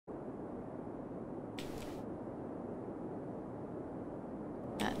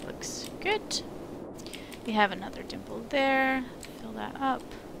good. We have another dimple there. Fill that up.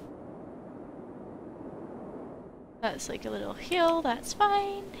 That's like a little hill, that's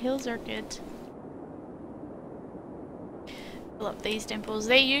fine. Hills are good. Fill up these dimples.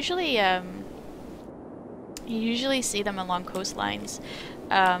 They usually, you usually see them along coastlines.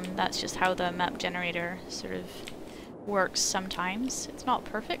 That's just how the map generator sort of works sometimes. It's not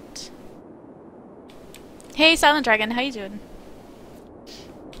perfect. Hey Silent Dragon, how you doing?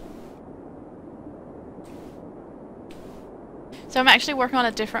 So I'm actually working on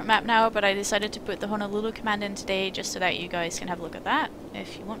a different map now, but I decided to put the Honolulu command in today just so that you guys can have a look at that,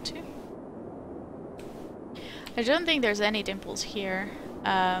 if you want to. I don't think there's any dimples here.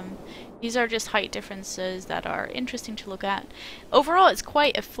 These are just height differences that are interesting to look at. Overall, it's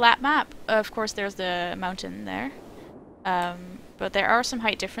quite a flat map. Of course, there's the mountain there. But there are some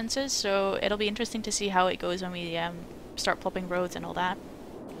height differences, so it'll be interesting to see how it goes when we start plopping roads and all that.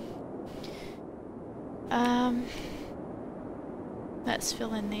 Let's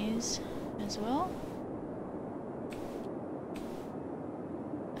fill in these as well.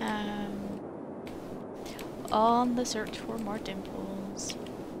 On the search for more dimples.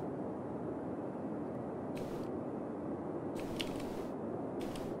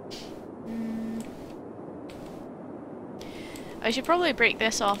 I should probably break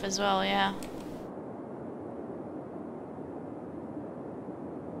this off as well, yeah.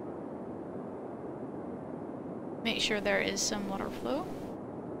 Make sure there is some water flow.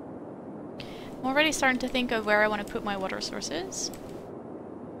 I'm already starting to think of where I want to put my water sources.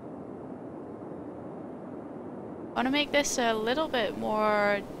 I want to make this a little bit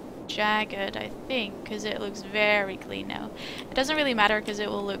more jagged, I think, because it looks very clean now. It doesn't really matter because it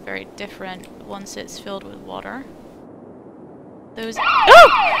will look very different once it's filled with water. Those—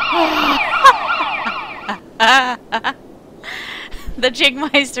 oh! The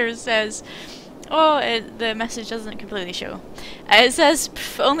Jigmeister says, oh, the message doesn't completely show. It says,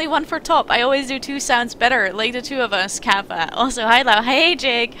 only one for top. I always do two sounds better, like the two of us, Kappa. Also, hi Lau. Hey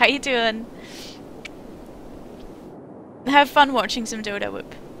Jig, how you doing? Have fun watching some Dota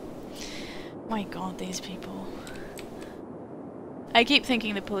Whoop. My god, these people. I keep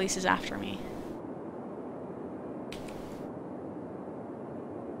thinking the police is after me.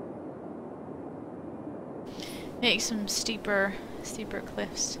 Make some steeper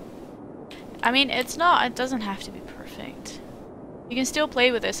cliffs. I mean, it doesn't have to be perfect. You can still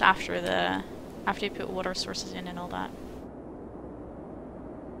play with this after you put water sources in and all that.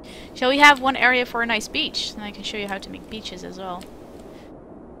 Shall we have one area for a nice beach? Then I can show you how to make beaches as well.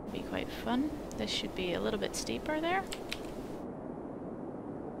 It'll be quite fun. This should be a little bit steeper there.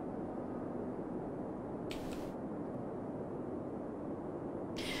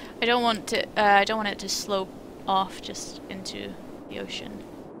 I don't want it to slope off just into the ocean.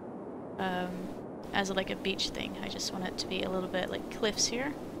 As like a beach thing. I just want it to be a little bit like cliffs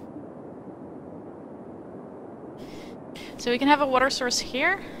here. So we can have a water source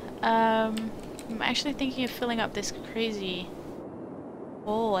here. I'm actually thinking of filling up this crazy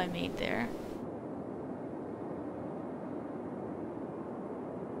hole I made there.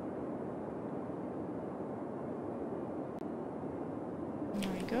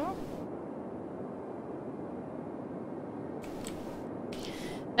 There we go.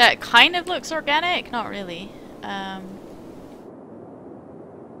 That kind of looks organic, not really.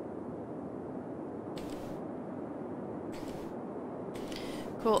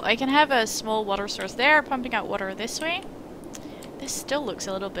 Cool, I can have a small water source there, pumping out water this way. This still looks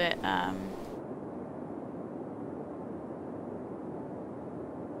a little bit,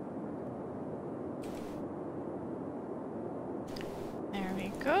 there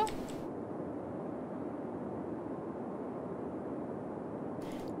we go.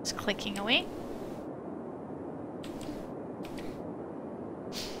 It's clicking away.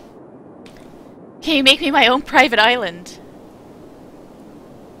 Can you make me my own private island?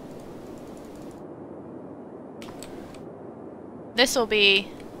 This will be...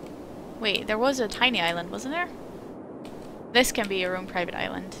 Wait, there was a tiny island, wasn't there? This can be your own private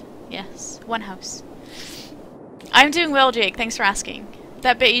island. Yes, one house. I'm doing well, Jake. Thanks for asking.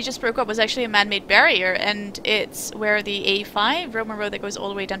 That bit you just broke up was actually a man-made barrier, and it's where the A5, Roman road that goes all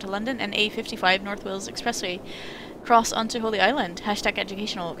the way down to London, and A55, North Wales Expressway, cross onto Holy Island. Hashtag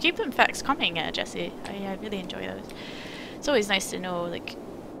educational. Keep them facts coming, Jesse. I really enjoy those. It's always nice to know, like,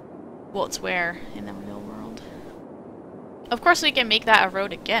 what's where in the real world. Of course we can make that a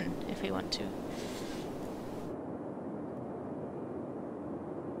road again, if we want to.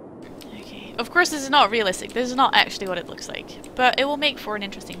 Okay. Of course this is not realistic. This is not actually what it looks like. But it will make for an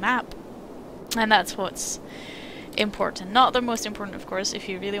interesting map. And that's what's important. Not the most important, of course. If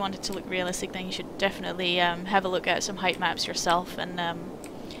you really want it to look realistic, then you should definitely have a look at some height maps yourself and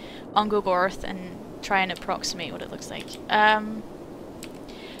on Google Earth and try and approximate what it looks like. I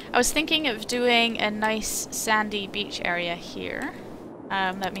was thinking of doing a nice sandy beach area here.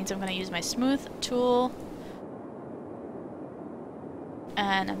 That means I'm going to use my smooth tool.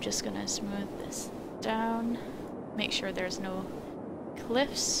 And I'm just going to smooth this down. Make sure there's no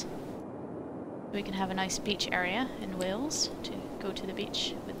cliffs. We can have a nice beach area in Wales to go to the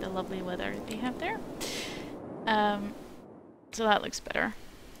beach with the lovely weather they have there. So that looks better.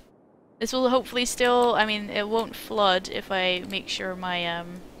 This will hopefully still, I mean, it won't flood if I make sure my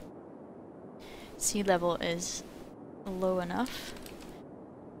sea level is low enough.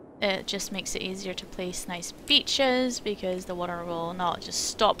 It just makes it easier to place nice beaches because the water will not just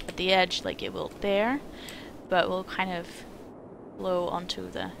stop at the edge like it will there, but will kind of flow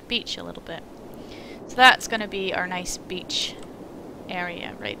onto the beach a little bit. So that's going to be our nice beach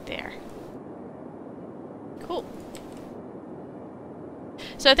area right there. Cool.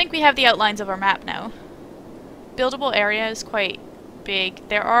 So I think we have the outlines of our map now. Buildable area is quite big.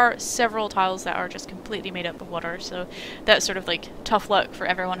 There are several tiles that are just completely made up of water, so that's sort of like tough luck for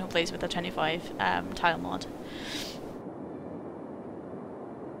everyone who plays with the 25 tile mod.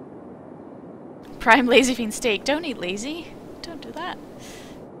 Prime lazy fiend steak. Don't eat lazy. Don't do that.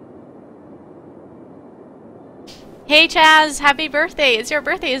 Hey Chaz, happy birthday! It's your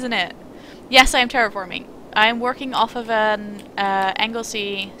birthday, isn't it? Yes, I am terraforming. I'm working off of an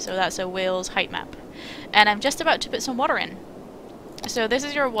Anglesey, so that's a Wales height map. And I'm just about to put some water in. So this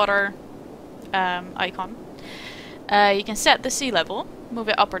is your water icon. You can set the sea level, move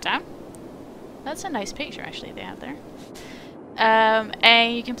it up or down. That's a nice picture actually they have there.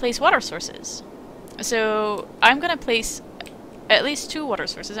 And you can place water sources. So I'm going to place at least 2 water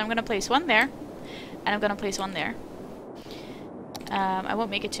sources. I'm going to place one there, and I'm going to place one there. I won't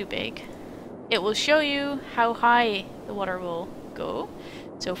make it too big. It will show you how high the water will go.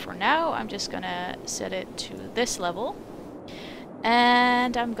 So for now, I'm just going to set it to this level.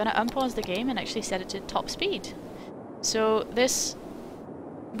 And I'm going to unpause the game and actually set it to top speed. So this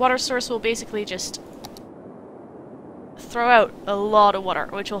water source will basically just throw out a lot of water,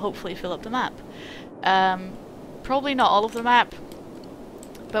 which will hopefully fill up the map. Probably not all of the map,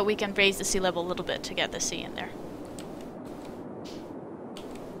 but we can raise the sea level a little bit to get the sea in there.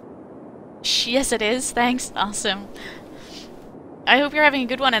 Yes, it is. Thanks. Awesome. I hope you're having a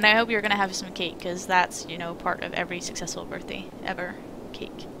good one, and I hope you're going to have some cake, because that's, you know, part of every successful birthday ever.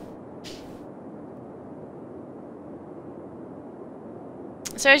 Cake.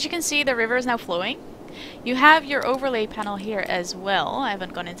 So as you can see, the river is now flowing. You have your overlay panel here as well. I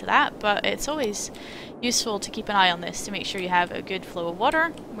haven't gone into that, but it's always useful to keep an eye on this to make sure you have a good flow of water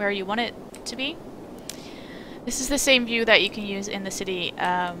where you want it to be. This is the same view that you can use in the city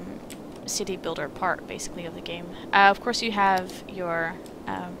city builder part, basically, of the game. Of course, you have your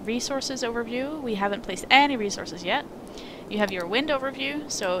resources overview. We haven't placed any resources yet. You have your wind overview,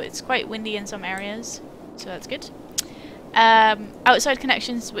 so it's quite windy in some areas, so that's good. Outside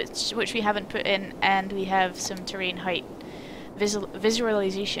connections, which we haven't put in, and we have some terrain height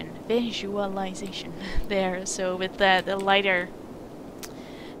visualization there. So with the lighter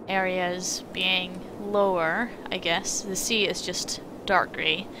areas being lower, I guess the sea is just dark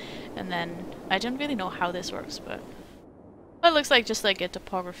grey, and then I don't really know how this works, but it looks like just like a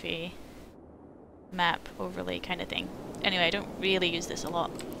topography map overlay kind of thing. Anyway, I don't really use this a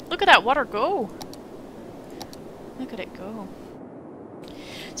lot. Look at that water go! Look at it go.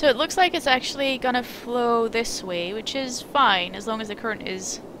 So it looks like it's actually gonna flow this way, which is fine as long as the current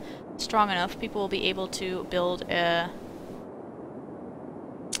is strong enough. People will be able to build a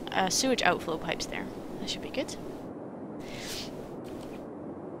sewage outflow pipes there. That should be good.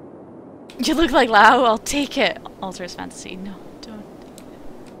 You look like Lao. I'll take it. Alters fantasy. No, don't.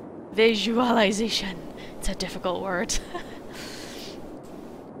 Visualization. It's a difficult word.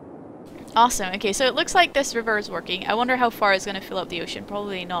 Awesome. Okay, so it looks like this river is working. I wonder how far it's going to fill up the ocean.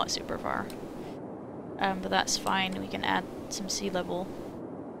 Probably not super far. But that's fine. We can add some sea levelness.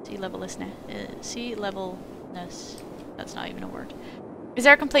 That's not even a word. Is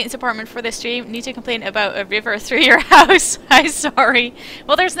there a complaints department for this stream? Need to complain about a river through your house. I'm sorry.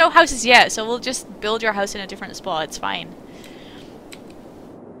 Well, there's no houses yet, so we'll just build your house in a different spot. It's fine.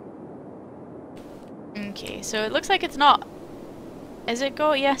 Okay, so it looks like it's not. Is it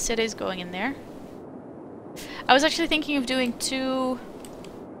go? Yes, it is going in there. I was actually thinking of doing 2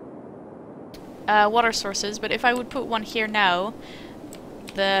 water sources, but if I would put one here now,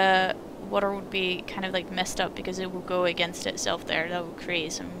 the water would be kind of like messed up because it will go against itself there. That would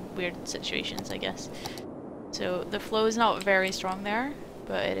create some weird situations, I guess. So the flow is not very strong there,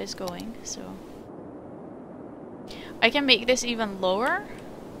 but it is going, so... I can make this even lower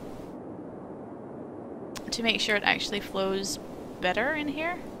to make sure it actually flows better in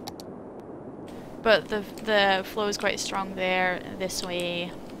here. But the flow is quite strong there, this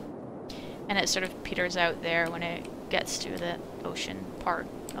way, and it sort of peters out there when it gets to the ocean part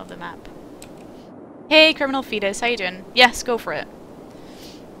of the map. Hey, Criminal Fetus, how you doing? Yes, go for it.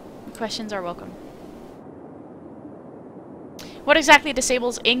 Questions are welcome. What exactly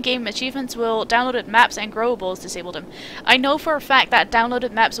disables in-game achievements? Will downloaded maps and growables disable them? I know for a fact that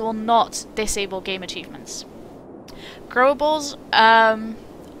downloaded maps will not disable game achievements. Growables,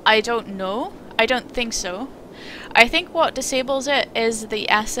 I don't know. I don't think so. I think what disables it is the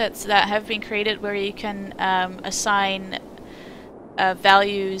assets that have been created where you can assign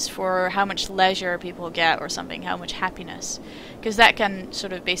values for how much leisure people get or something, how much happiness. Because that can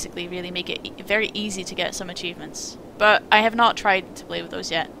sort of basically really make it very easy to get some achievements. But I have not tried to play with those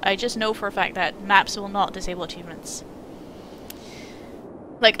yet. I just know for a fact that maps will not disable achievements.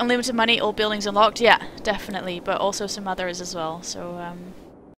 Like unlimited money, all buildings unlocked, yeah, definitely, but also some others as well. So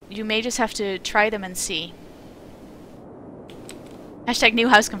you may just have to try them and see. Hashtag new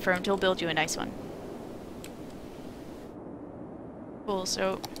house confirmed, he'll build you a nice one. Cool,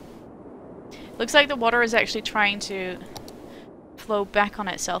 so looks like the water is actually trying to flow back on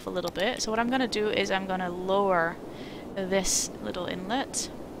itself a little bit. So what I'm going to do is I'm going to lower this little inlet.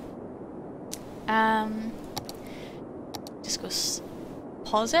 Just go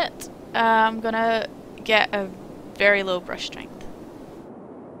pause it. I'm going to get a very low brush strength.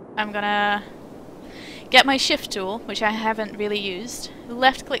 I'm going to get my shift tool, which I haven't really used.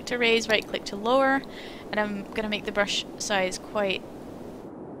 Left click to raise, right click to lower, and I'm going to make the brush size quite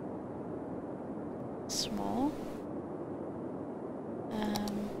small.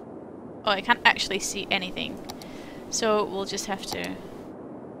 Oh, I can't actually see anything. So we'll just have to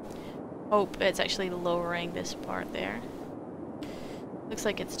hope it's actually lowering this part there. Looks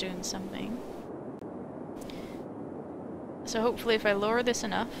like it's doing something. So hopefully if I lower this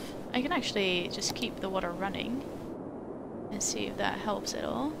enough, I can actually just keep the water running and see if that helps at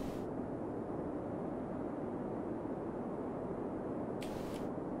all.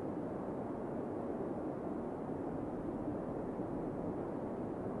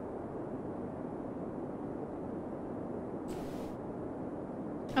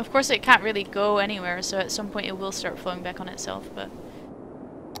 Of course it can't really go anywhere, so at some point it will start flowing back on itself, but...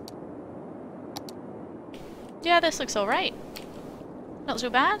 yeah, this looks alright. Not so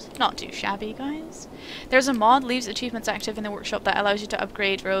bad. Not too shabby, guys. There's a mod, leaves achievements active in the workshop, that allows you to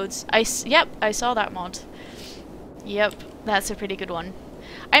upgrade roads. Yep, I saw that mod. Yep, that's a pretty good one.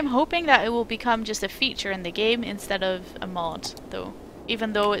 I'm hoping that it will become just a feature in the game instead of a mod, though.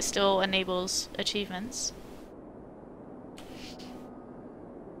 Even though it still enables achievements.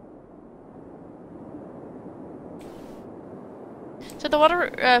 So the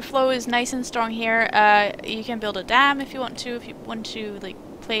water flow is nice and strong here. You can build a dam if you want to like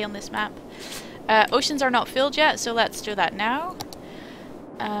play on this map. Oceans are not filled yet, so let's do that now.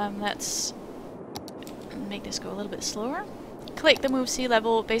 Let's make this go a little bit slower. Click the move sea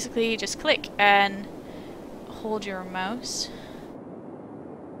level. Basically, just click and hold your mouse.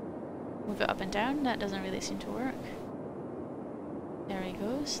 Move it up and down. That doesn't really seem to work. There we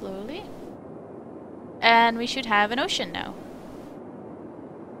go, slowly. And we should have an ocean now.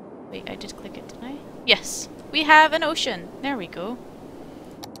 Wait, I did click it, didn't I? Yes, we have an ocean. There we go.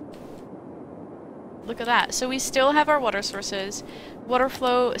 Look at that. So we still have our water sources. Water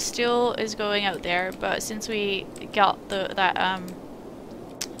flow still is going out there, but since we got that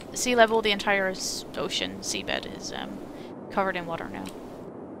sea level, the entire ocean seabed is covered in water now.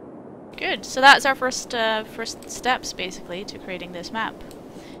 Good. So that's our first steps, basically, to creating this map.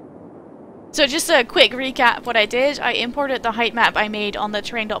 So just a quick recap what I did. I imported the height map I made on the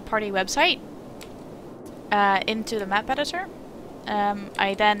terrain.party website into the map editor.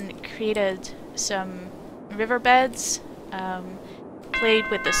 I then created some riverbeds, played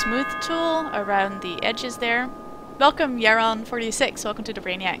with the smooth tool around the edges there. Welcome Yaron46, welcome to the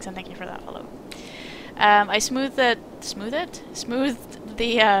Brainiacs, and thank you for that follow. I smoothed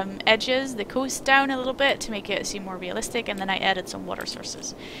the edges, the coast down a little bit to make it seem more realistic, and then I added some water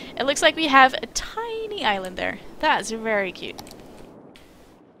sources. It looks like we have a tiny island there. That's very cute.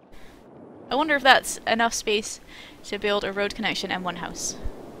 I wonder if that's enough space to build a road connection and one house.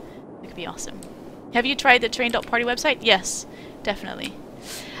 It could be awesome. Have you tried the terrain.party website? Yes, definitely.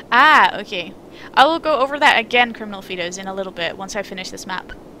 Ah, okay. I will go over that again, Criminal Fetos, in a little bit once I finish this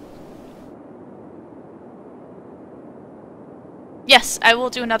map. Yes, I will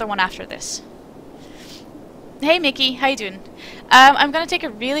do another one after this. Hey Mickey, how you doing? I'm gonna take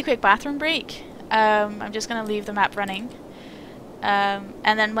a really quick bathroom break. I'm just gonna leave the map running. And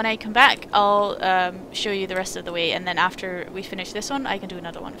then when I come back, I'll show you the rest of the way, and then after we finish this one, I can do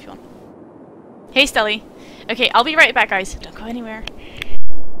another one if you want. Hey Stelly. Okay, I'll be right back, guys. Don't go anywhere.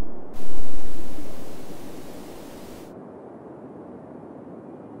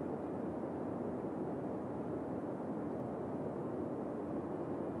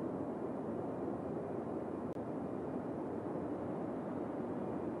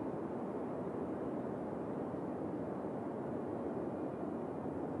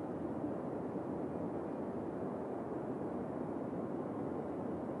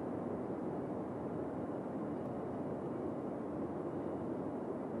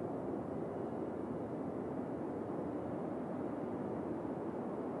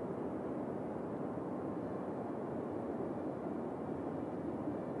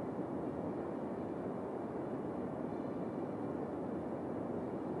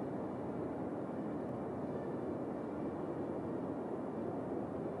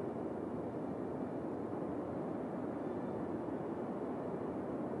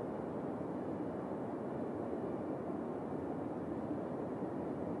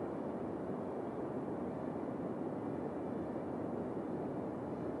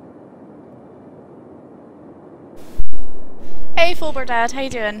 Hey Fulbert Dad, how you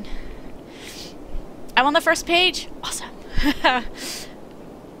doing? I'm on the first page. Awesome.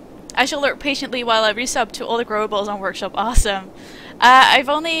 I shall lurk patiently while I resub to all the growables on Workshop. Awesome.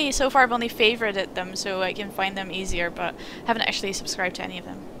 So far I've only favorited them so I can find them easier, but haven't actually subscribed to any of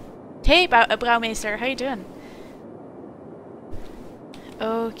them. Hey Braumeester, how you doing?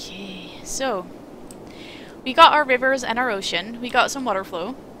 Okay, so we got our rivers and our ocean. We got some water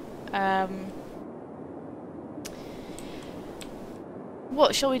flow.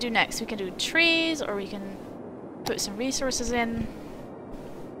 What shall we do next? We can do trees, or we can put some resources in.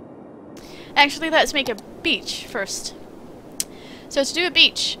 Actually, let's make a beach first. So to do a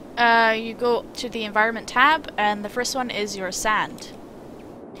beach, you go to the environment tab, and the first one is your sand.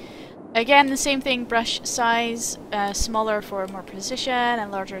 Again, the same thing, brush size, smaller for more precision, and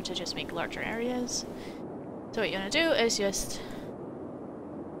larger to just make larger areas. So what you want to do is just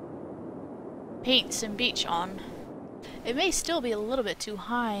paint some beach on. It may still be a little bit too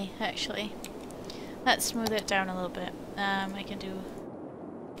high, actually. Let's smooth it down a little bit. I can do...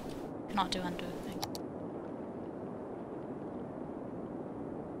 Cannot do undo thing.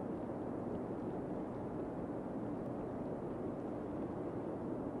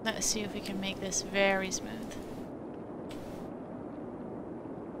 Let's see if we can make this very smooth.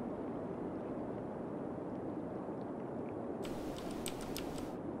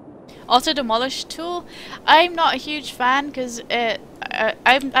 Auto demolish tool, I'm not a huge fan because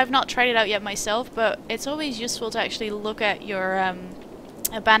I've not tried it out yet myself, but it's always useful to actually look at your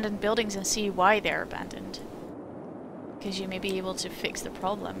abandoned buildings and see why they're abandoned, because you may be able to fix the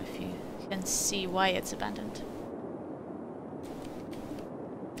problem if you can see why it's abandoned.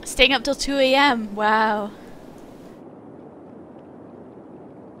 Staying up till 2 AM, wow.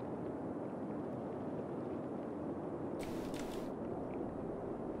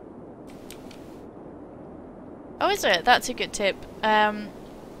 Oh, is it? That's a good tip.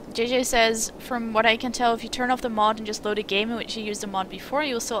 JJ says, from what I can tell, if you turn off the mod and just load a game in which you used the mod before,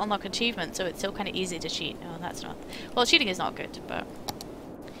 you'll still unlock achievements, so it's still kind of easy to cheat. No, that's not... Well, cheating is not good, but...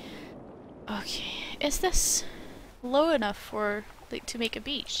 Okay, is this low enough for, like, to make a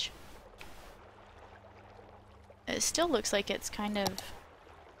beach? It still looks like it's kind of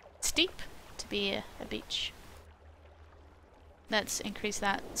steep to be a beach. Let's increase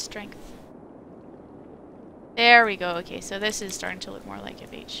that strength. There we go. Okay, so this is starting to look more like a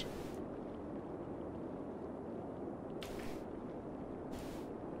beach.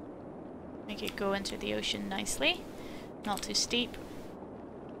 Make it go into the ocean nicely. Not too steep.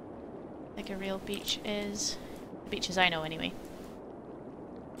 Like a real beach is. Beaches I know anyway.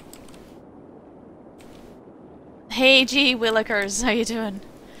 Hey G Willikers, how you doing?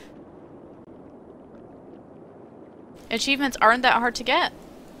 Achievements aren't that hard to get.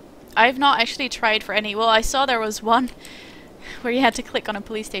 I've not actually tried for any. Well, I saw there was one where you had to click on a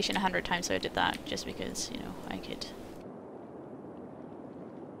police station 100 times, so I did that just because, you know, I could.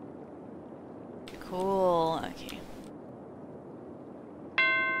 Cool. Okay.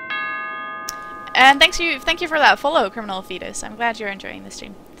 And thank you for that follow, Criminal Fetus. I'm glad you're enjoying the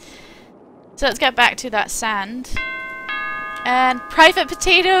stream. So let's get back to that sand. And Private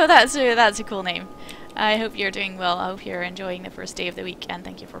Potato. That's a cool name. I hope you're doing well. I hope you're enjoying the first day of the week, and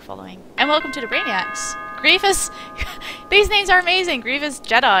thank you for following. And welcome to the Brainiacs. Grievous! These names are amazing! Grievous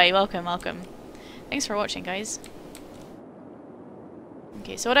Jedi, welcome, welcome. Thanks for watching, guys.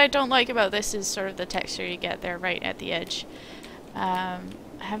 Okay, so what I don't like about this is sort of the texture you get there right at the edge. I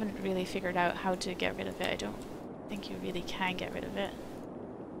haven't really figured out how to get rid of it. I don't think you really can get rid of it.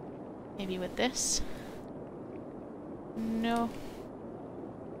 Maybe with this? No.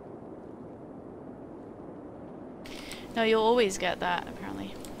 No, you'll always get that,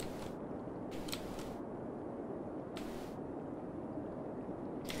 apparently.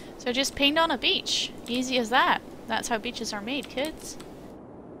 So just paint on a beach. Easy as that. That's how beaches are made, kids.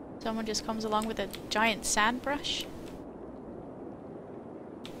 Someone just comes along with a giant sand brush.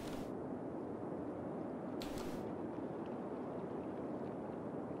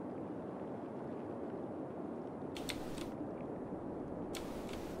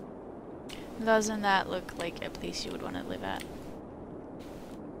 Doesn't that look like a place you would want to live at?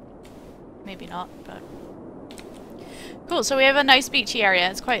 Maybe not, but... Cool, so we have a nice beachy area.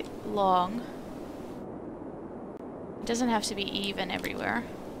 It's quite long. It doesn't have to be even everywhere.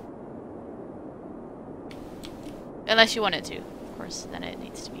 Unless you want it to, of course, then it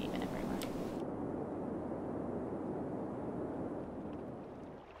needs to be even everywhere.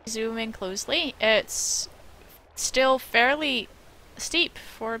 Zoom in closely. It's still fairly steep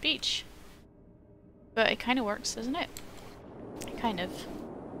for a beach. But it kind of works, doesn't it? Kind of.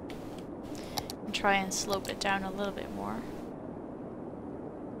 And try and slope it down a little bit more.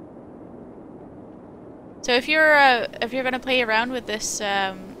 So if you're going to play around with this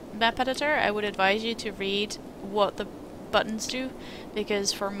map editor, I would advise you to read what the buttons do,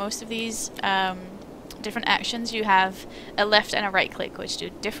 because for most of these different actions you have a left and a right click which do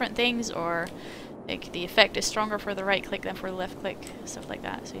different things, or like the effect is stronger for the right click than for the left click, stuff like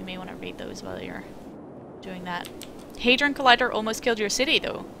that. So you may want to read those while you're doing that. Hadron Collider almost killed your city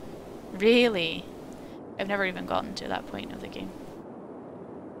though. Really? I've never even gotten to that point of the game.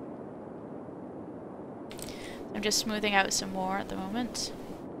 I'm just smoothing out some more at the moment.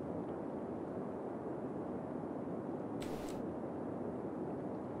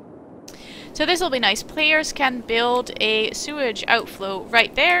 So this will be nice. Players can build a sewage outflow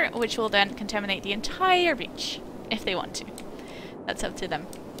right there, which will then contaminate the entire beach, if they want to. That's up to them.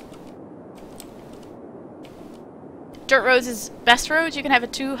 Dirt roads is best roads. You can have a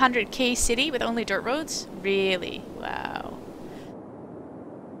 200k city with only dirt roads? Really? Wow.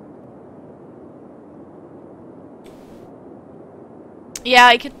 Yeah,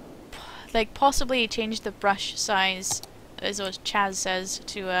 I could like possibly change the brush size, as Chaz says,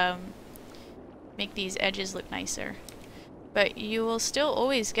 to make these edges look nicer. But you will still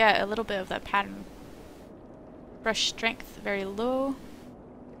always get a little bit of that pattern. Brush strength very low.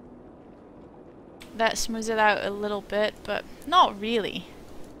 That smooths it out a little bit, but not really.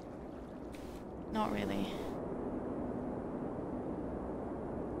 Not really.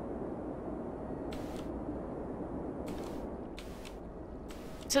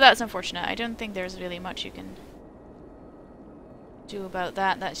 So that's unfortunate. I don't think there's really much you can do about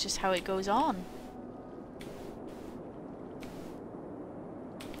that. That's just how it goes on.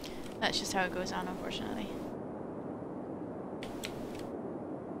 That's just how it goes on, unfortunately.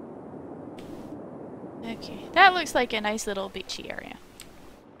 Okay, that looks like a nice little beachy area.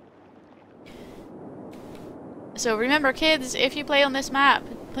 So remember, kids, if you play on this map,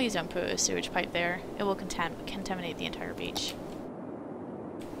 please don't put a sewage pipe there. It will contaminate the entire beach.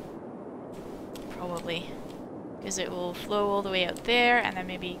 Probably. Because it will flow all the way out there and then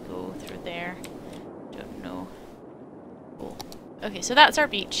maybe go through there. Don't know. Cool. Okay, so that's our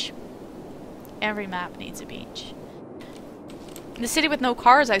beach. Every map needs a beach. The city with no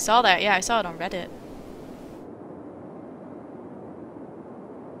cars, I saw that. Yeah, I saw it on Reddit.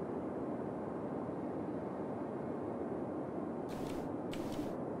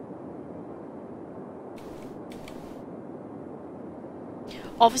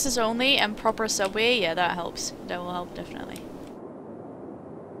 Offices only and proper subway, yeah, that helps. That will help, definitely.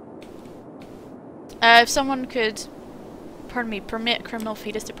 If someone could, pardon me, permit criminal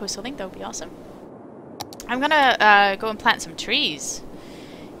fetus to post a link, that would be awesome. I'm gonna go and plant some trees.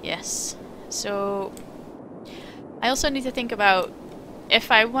 Yes. So, I also need to think about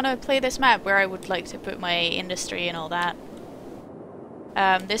if I want to play this map, where I would like to put my industry and all that.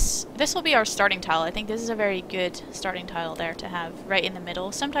 This will be our starting tile. I think this is a very good starting tile there to have right in the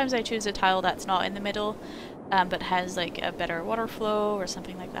middle. Sometimes I choose a tile that's not in the middle, but has like a better water flow or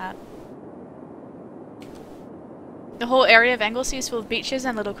something like that. The whole area of Anglesey is full of beaches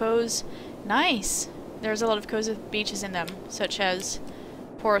and little coves. Nice! There's a lot of coves with beaches in them, such as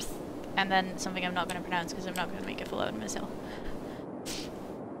Porth, and then something I'm not going to pronounce because I'm not going to make a fool out of myself.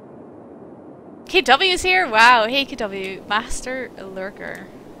 KW is here? Wow, hey KW, Master Lurker.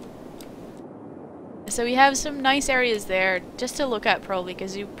 So we have some nice areas there just to look at probably,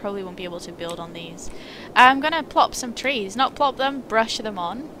 because you probably won't be able to build on these. I'm gonna plop some trees. Not plop them, brush them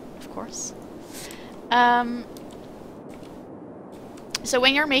on, of course. So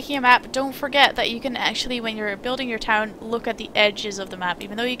when you're making a map, don't forget that you can actually, when you're building your town, look at the edges of the map.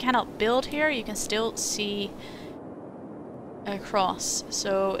 Even though you cannot build here, you can still see across.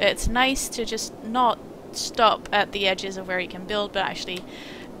 So it's nice to just not stop at the edges of where you can build, but actually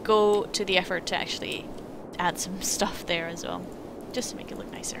go to the effort to actually add some stuff there as well, just to make it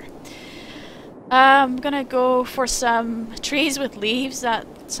look nicer. I'm gonna go for some trees with leaves. That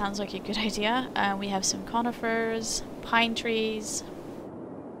sounds like a good idea. We have some conifers, pine trees,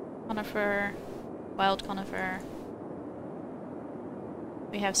 conifer, wild conifer.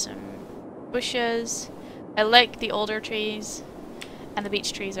 We have some bushes. I like the older trees, and the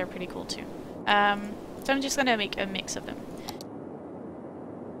beech trees are pretty cool too. So I'm just gonna make a mix of them.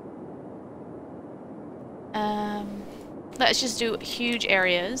 Let's just do huge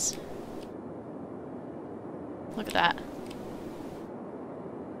areas. Look at that.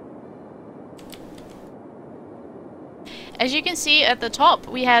 As you can see at the top,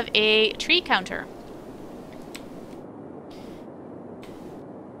 we have a tree counter.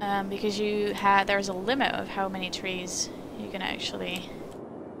 Because there's a limit of how many trees you can actually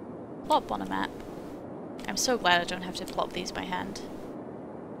plop on a map. I'm so glad I don't have to plop these by hand.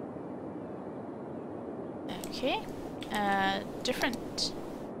 Okay. Different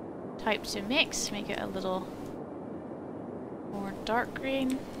type to mix. Make it a little more dark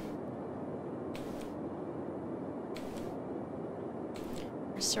green.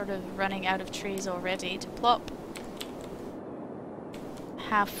 We're sort of running out of trees already to plop.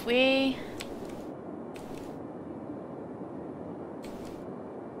 Halfway.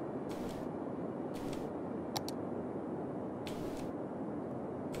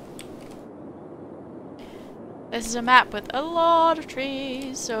 This is a map with a lot of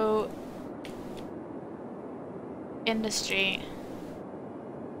trees, so industry,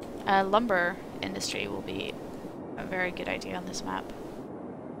 lumber industry will be a very good idea on this map.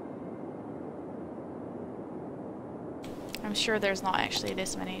 I'm sure there's not actually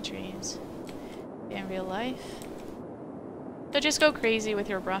this many trees in real life. So just go crazy with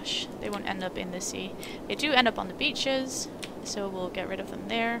your brush. They won't end up in the sea. They do end up on the beaches, so we'll get rid of them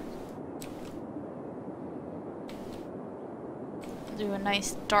there. Do a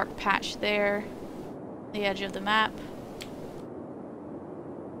nice dark patch there, the edge of the map.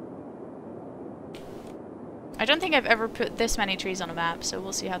 I don't think I've ever put this many trees on a map, so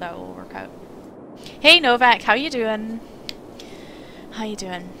we'll see how that will work out. Hey Novak, how you doing? How you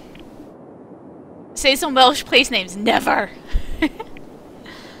doing? Say some Welsh place names. Never!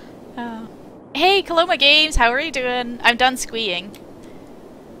 Hey Coloma Games, how are you doing? I'm done squeeing.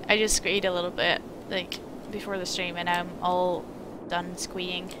 I just squeed a little bit, like, before the stream, and I'm all done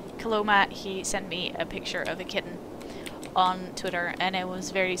squeeing. Coloma, he sent me a picture of a kitten on Twitter, and it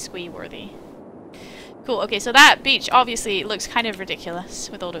was very squee-worthy. Cool, okay, so that beach obviously looks kind of ridiculous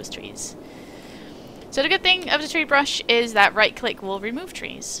with all those trees. So the good thing of the tree brush is that right-click will remove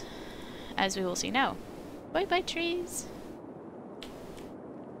trees, as we will see now. Bye-bye trees!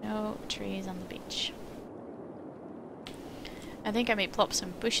 No trees on the beach. I think I may plop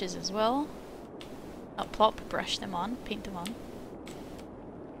some bushes as well. Not plop, brush them on, paint them on.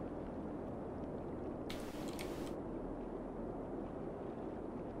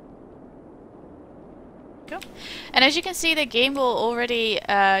 And as you can see, the game will already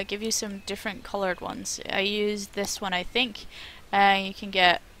give you some different colored ones. I used this one, I think. You can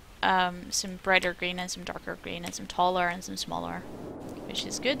get some brighter green and some darker green and some taller and some smaller, which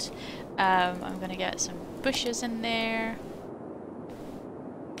is good. I'm going to get some bushes in there.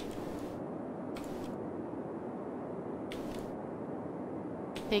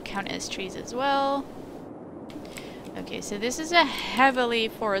 They count as trees as well. Okay, so this is a heavily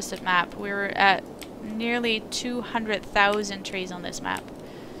forested map. We're at nearly 200,000 trees on this map.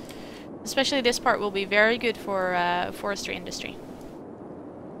 Especially this part will be very good for forestry industry.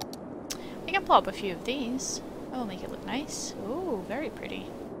 We can plop a few of these. That will make it look nice. Oh, very pretty.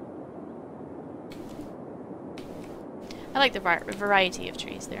 I like the variety of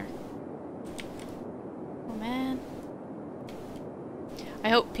trees there. Oh man. I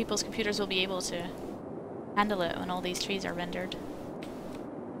hope people's computers will be able to handle it when all these trees are rendered.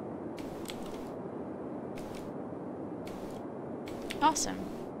 Awesome.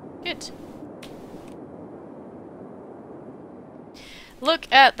 Good. Look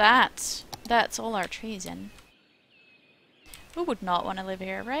at that! That's all our trees in. Who would not want to live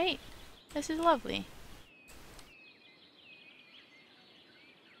here, right? This is lovely.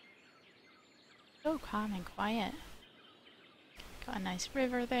 So calm and quiet. Got a nice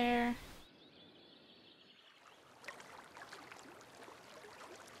river there.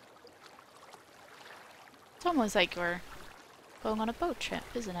 It's almost like we're going on a boat trip,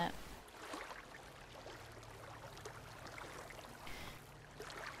 isn't it?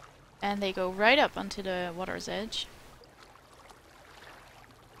 And they go right up onto the water's edge.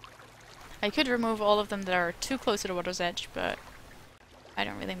 I could remove all of them that are too close to the water's edge, but I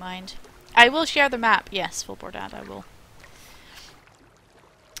don't really mind. I will share the map. Yes, full board ad, I will.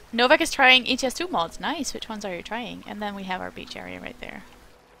 Novak is trying ETS2 mods. Nice. Which ones are you trying? And then we have our beach area right there.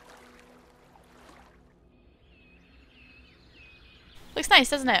 Looks nice,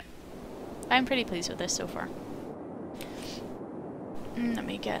 doesn't it? I'm pretty pleased with this so far. Let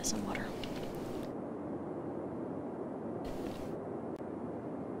me get some water.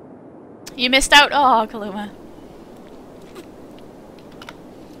 You missed out. Oh, Kaluma.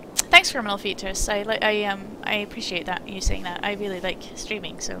 Thanks, Criminal Features. I appreciate that, you saying that. I really like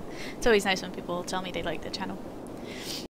streaming, so it's always nice when people tell me they like the channel.